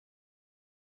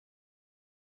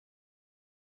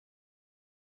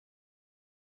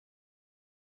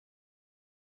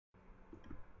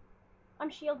I'm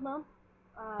SHIELDmum.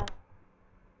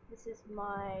 This is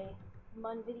my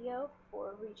Mun video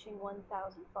for reaching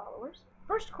 1,000 followers.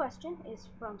 First question is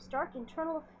from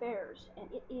starkinternalaffairs, and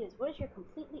it is, what is your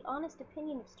completely honest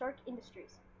opinion of Stark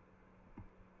Industries?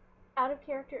 Out of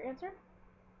character answer?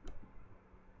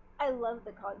 I love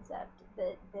the concept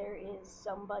that there is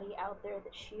somebody out there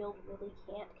that S.H.I.E.L.D. really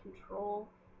can't control,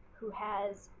 who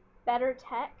has better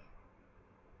tech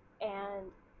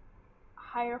and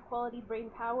higher quality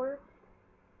brain power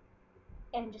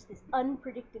and just this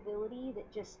unpredictability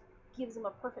that just gives them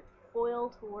a perfect foil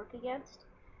to work against,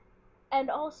 and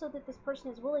also that this person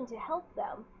is willing to help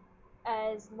them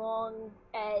as long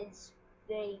as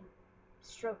they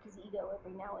stroke his ego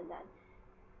every now and then.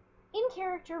 In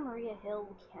character, Maria Hill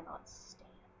cannot stand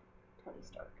Tony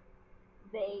Stark.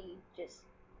 They just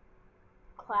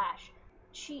clash.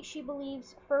 She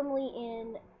believes firmly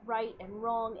in right and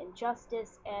wrong and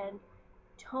justice, and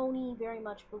Tony very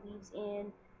much believes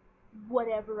in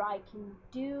whatever I can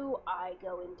do, I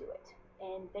go and do it.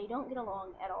 And they don't get along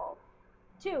at all.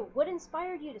 2. What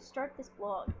inspired you to start this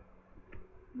blog?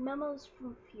 Memos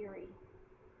from Fury.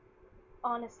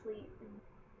 Honestly,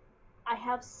 I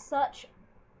have such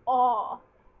awe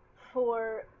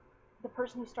for the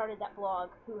person who started that blog,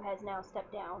 who has now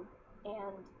stepped down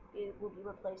and it will be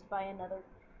replaced by another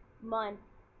Mun.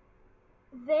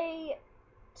 They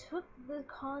took the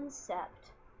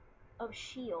concept of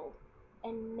S.H.I.E.L.D.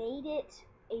 and made it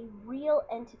a real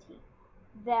entity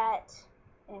that,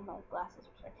 and my glasses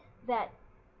are sorry, that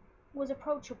was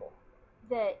approachable,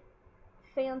 that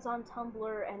fans on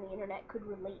Tumblr and the internet could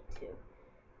relate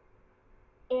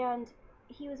to. And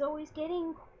he was always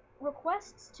getting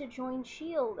requests to join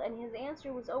S.H.I.E.L.D., and his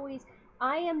answer was always,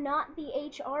 I am not the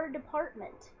HR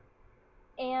department.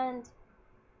 And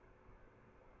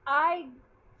I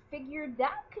figured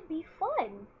that could be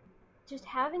fun. Just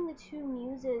having the two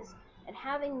muses and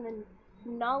having the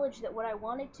knowledge that what I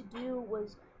wanted to do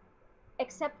was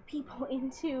accept people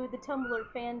into the Tumblr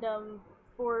fandom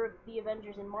for the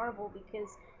Avengers and Marvel,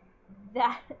 because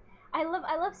that I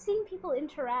love seeing people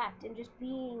interact and just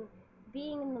being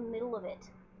in the middle of it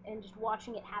and just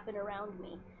watching it happen around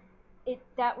me.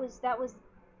 That was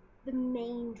the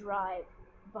main drive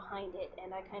behind it,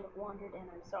 and I kind of wandered, and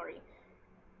I'm sorry.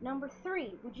 Number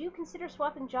 3, would you consider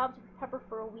swapping jobs with Pepper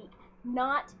for a week?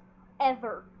 Not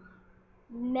ever.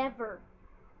 Never.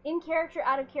 In character,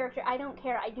 out of character, I don't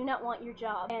care. I do not want your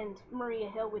job. And Maria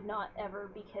Hill would not ever,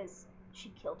 because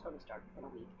she'd kill Tony Stark within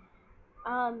a week.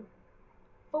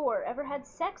 4, ever had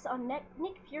sex on Nick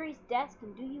Fury's desk,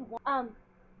 and do you want...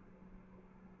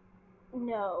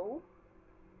 No.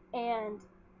 And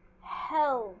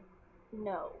hell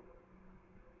no.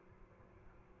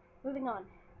 Moving on.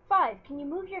 5, can you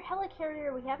move your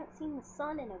helicarrier? We haven't seen the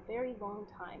sun in a very long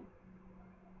time.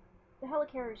 The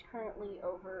helicarrier is currently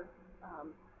over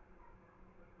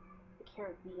the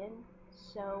Caribbean,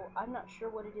 so I'm not sure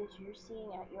what it is you're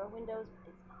seeing at your windows,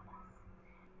 but it's not us.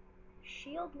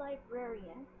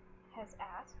 Shieldlibrarian has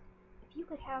asked if you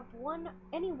could have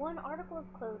any one article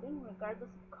of clothing, regardless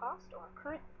of cost or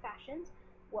current fashions,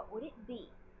 what would it be?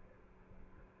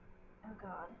 Oh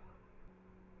god.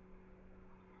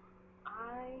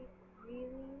 I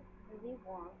really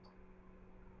want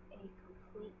a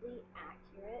completely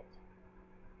accurate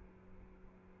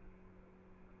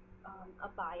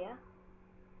abaya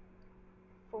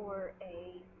for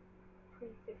a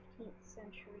pre-15th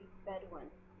century Bedouin.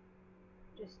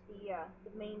 Just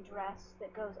the main dress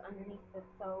that goes underneath the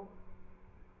thobe,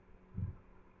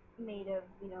 made of,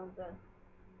 the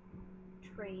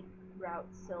trade route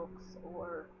silks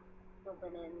or the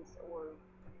linens or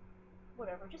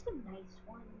whatever. Just a nice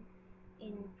one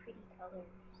in pretty colors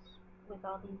with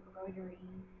all the embroidery,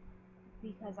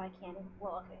 because I can't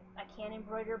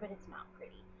embroider, but it's not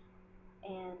pretty,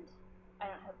 and I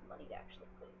don't have the money to actually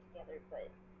put it together, but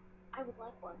I would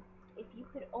like one. If you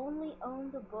could only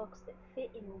own the books that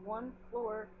fit in one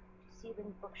floor to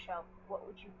ceiling bookshelf, what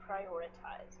would you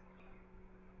prioritize?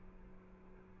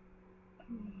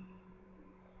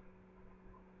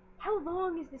 How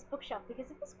long is this bookshelf?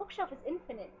 Because if this bookshelf is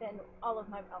infinite, then all of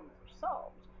my problems are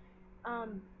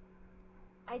solved.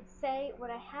 I'd say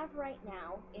what I have right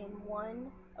now in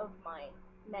one of my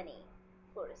many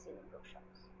floor-to-ceiling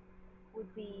bookshelves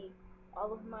would be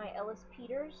all of my Ellis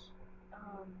Peters,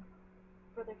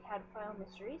 Further Cadfile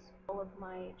Mysteries, all of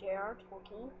my J.R.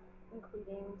 Tolkien,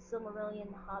 including Silmarillion,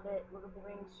 The Hobbit, Lord of the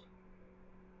Rings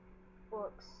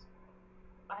books.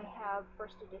 I have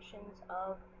first editions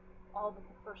of all but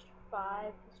the first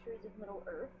 5 histories of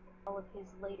Middle-earth, all of his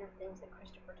later things that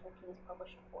Christopher Tolkien has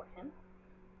published for him,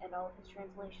 and all of his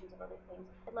translations of other things.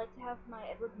 I'd like to have my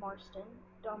Edward Marston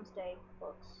Domesday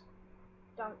books,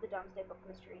 the Domesday Book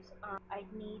Mysteries. I'd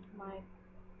need my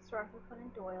Sir Arthur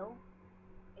Conan Doyle,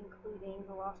 including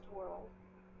The Lost World.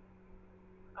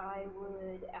 I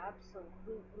would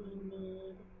absolutely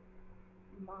need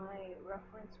my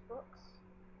reference books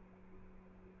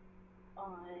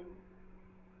on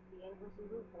the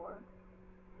Anglo-Zulu War,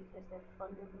 because they're fun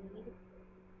to read.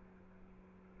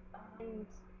 And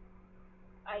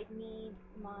I'd need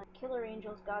my Killer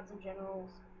Angels, Gods and Generals,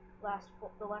 The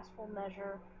Last Full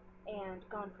Measure, and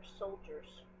Gone for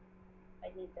Soldiers.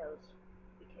 I'd need those,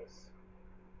 because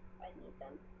I need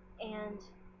them. And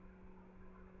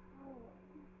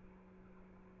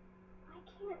I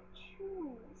can't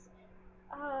choose.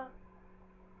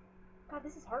 God,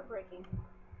 this is heartbreaking.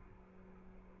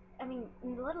 I mean,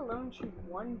 let alone choose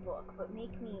one book, but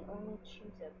make me only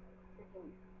choose a freaking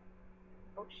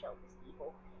bookshelf is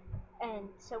evil. And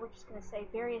so we're just gonna say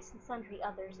various and sundry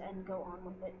others and go on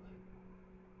with it.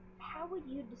 How would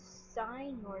you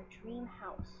design your dream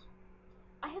house?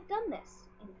 I have done this,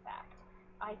 in fact.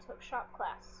 I took shop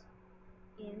class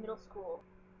in middle school.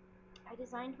 I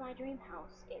designed my dream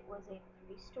house. It was a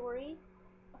 3-story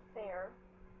affair,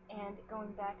 and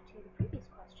going back to the previous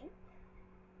question,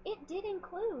 it did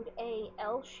include a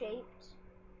L-shaped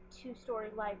 2-story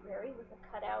library with a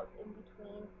cutout in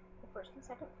between the first and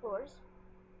second floors,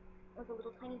 with a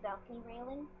little tiny balcony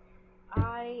railing.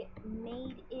 I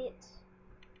made it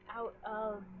out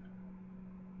of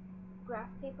graph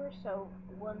paper, so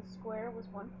 1 square was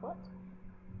 1 foot,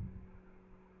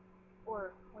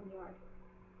 or 1 yard.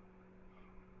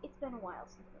 It's been a while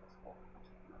since middle school, I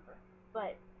can't remember.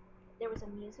 But there was a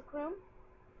music room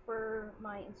for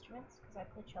my instruments, because I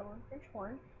play cello and French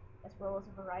horn, as well as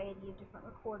a variety of different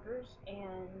recorders,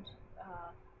 and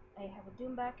I have a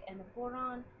doumbek and a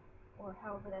boron, or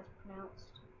however that's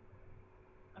pronounced.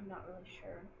 I'm not really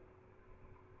sure.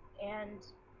 And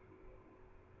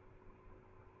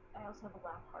I also have a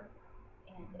lap harp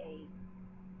and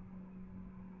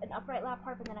an upright lap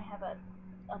harp, and then I have a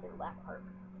other lap harp.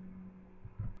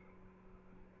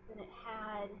 Then it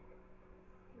had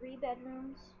 3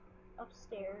 bedrooms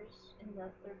upstairs in the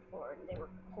 3rd floor, and they were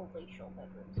palatial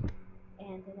bedrooms.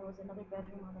 And then there was another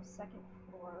bedroom on the 2nd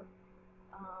floor.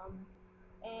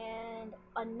 And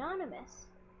Anonymous,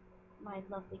 my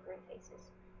lovely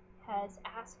Greyfaces, has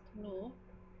asked me,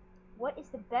 what is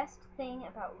the best thing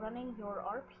about running your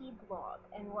RP blog,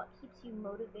 and what keeps you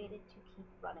motivated to keep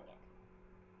running it?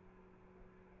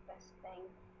 Best thing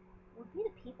would be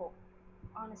the people,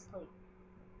 honestly.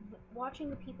 Watching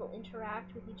the people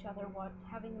interact with each other,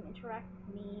 having them interact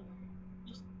with me,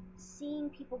 just seeing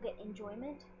people get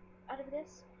enjoyment out of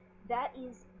this, that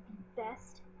is the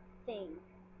best thing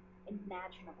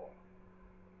imaginable.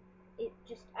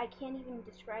 I can't even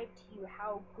describe to you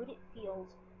how good it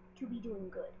feels to be doing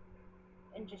good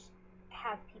and just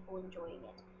have people enjoying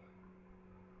it.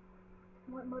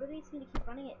 What motivates me to keep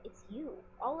running it, it's you,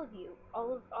 all of you,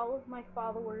 all of my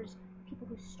followers, people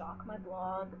who stalk my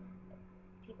blog,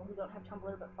 people who don't have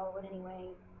Tumblr but follow it anyway.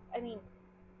 I mean,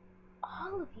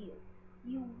 all of you,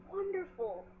 you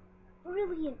wonderful,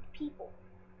 brilliant people.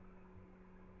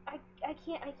 I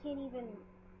can't even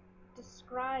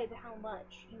describe how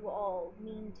much you all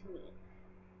mean to me,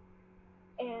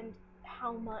 and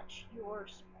how much your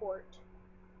support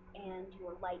and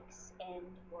your likes and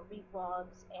your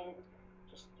revlogs and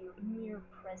just your mere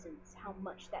presence, how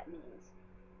much that means.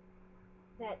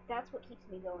 That's what keeps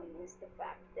me going, is the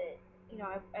fact that, you know,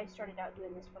 I started out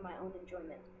doing this for my own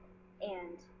enjoyment,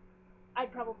 and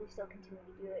I'd probably still continue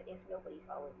to do it if nobody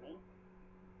followed me,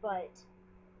 but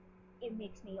it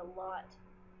makes me a lot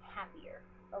happier,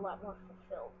 a lot more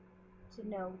fulfilled to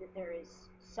know that there is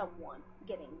someone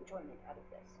getting enjoyment out of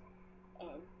this,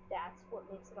 and that's what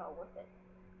makes it all worth it.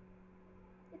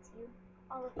 It's you,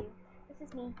 all of you. This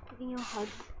is me giving you a hug.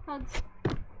 Hugs.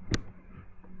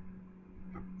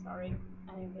 Sorry,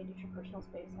 I invaded your personal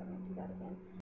space. I won't do that again.